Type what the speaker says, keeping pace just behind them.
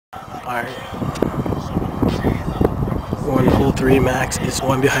Alright. We're in hole 3, Max is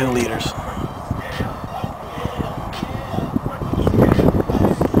one behind the leaders.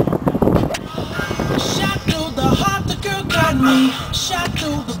 Shot through the heart, the girl got me. Shot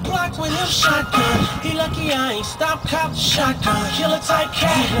through the block with him shotgun. He lucky I ain't stopped, cop the shotgun. Killer type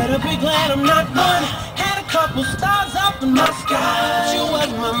cat, you better be glad I'm not one. Had a couple stars up in my sky. But you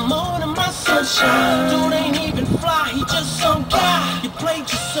was my moon and my sunshine. Dude ain't even fly, he just some guy. You played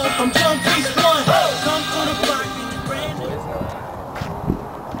yourself, I'm Jump Beast 1. Come through the block and you brand new.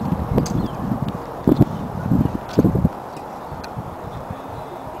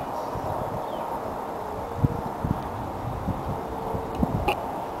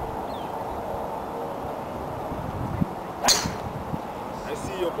 I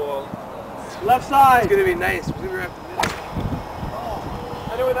see your ball. Left side! It's gonna be nice. We're gonna have to miss it.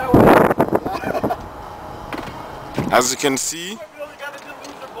 I know where that one is. As you can see,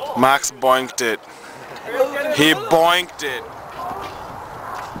 Max boinked it. He boinked it.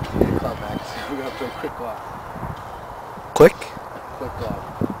 Club, Max. We're gonna play quick block. Quick? Quick block.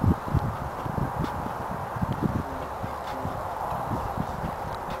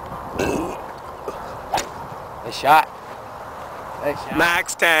 Nice shot. Nice shot.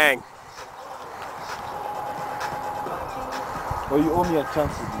 Max Tang. Well, you owe me a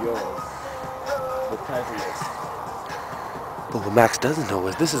chance to be yours. The title is. But what Max doesn't know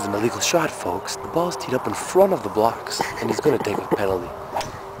is this is an illegal shot, folks. The ball's teed up in front of the blocks, and he's gonna take a penalty.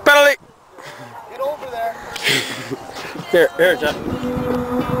 Penalty! Get over there. Here, Jeff.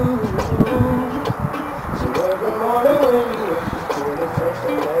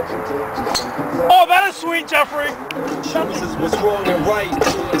 Oh, that is sweet, Jeffrey! This is what's wrong and right.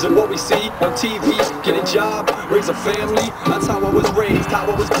 Is it what we see on TV? Get a job, raise a family. That's how I was raised, how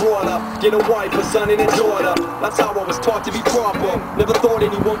I was brought up. Get a wife, a son, and a daughter. That's how I was taught to be proper. Never thought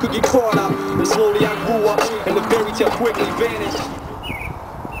anyone could get caught up. And slowly I grew up, and the fairy tale quickly vanished.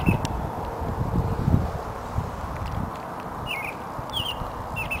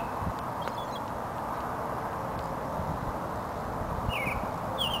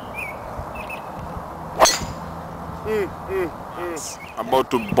 About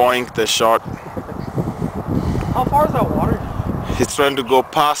to boink the shot. How far is that water? He's trying to go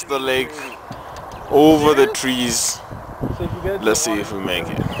past the lake, over the trees. So if you get Let's see if we make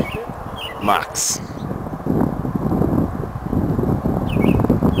it. Max.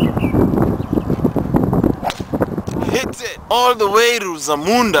 Hits it all the way to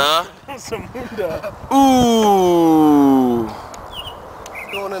Zamunda. Zamunda. Ooh.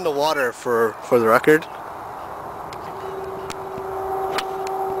 Going in the water for the record.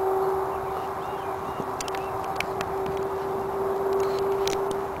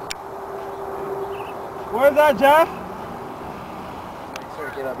 Where's that, Jeff?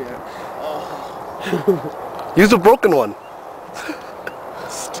 Sorry, get up here. Use a broken one.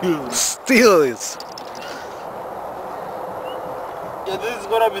 Still is. Yeah, this is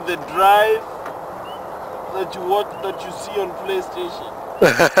gonna be the drive that you watch, that you see on PlayStation.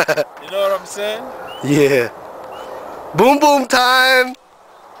 You know what I'm saying? Yeah. Boom boom time.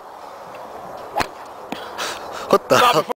 What the hell?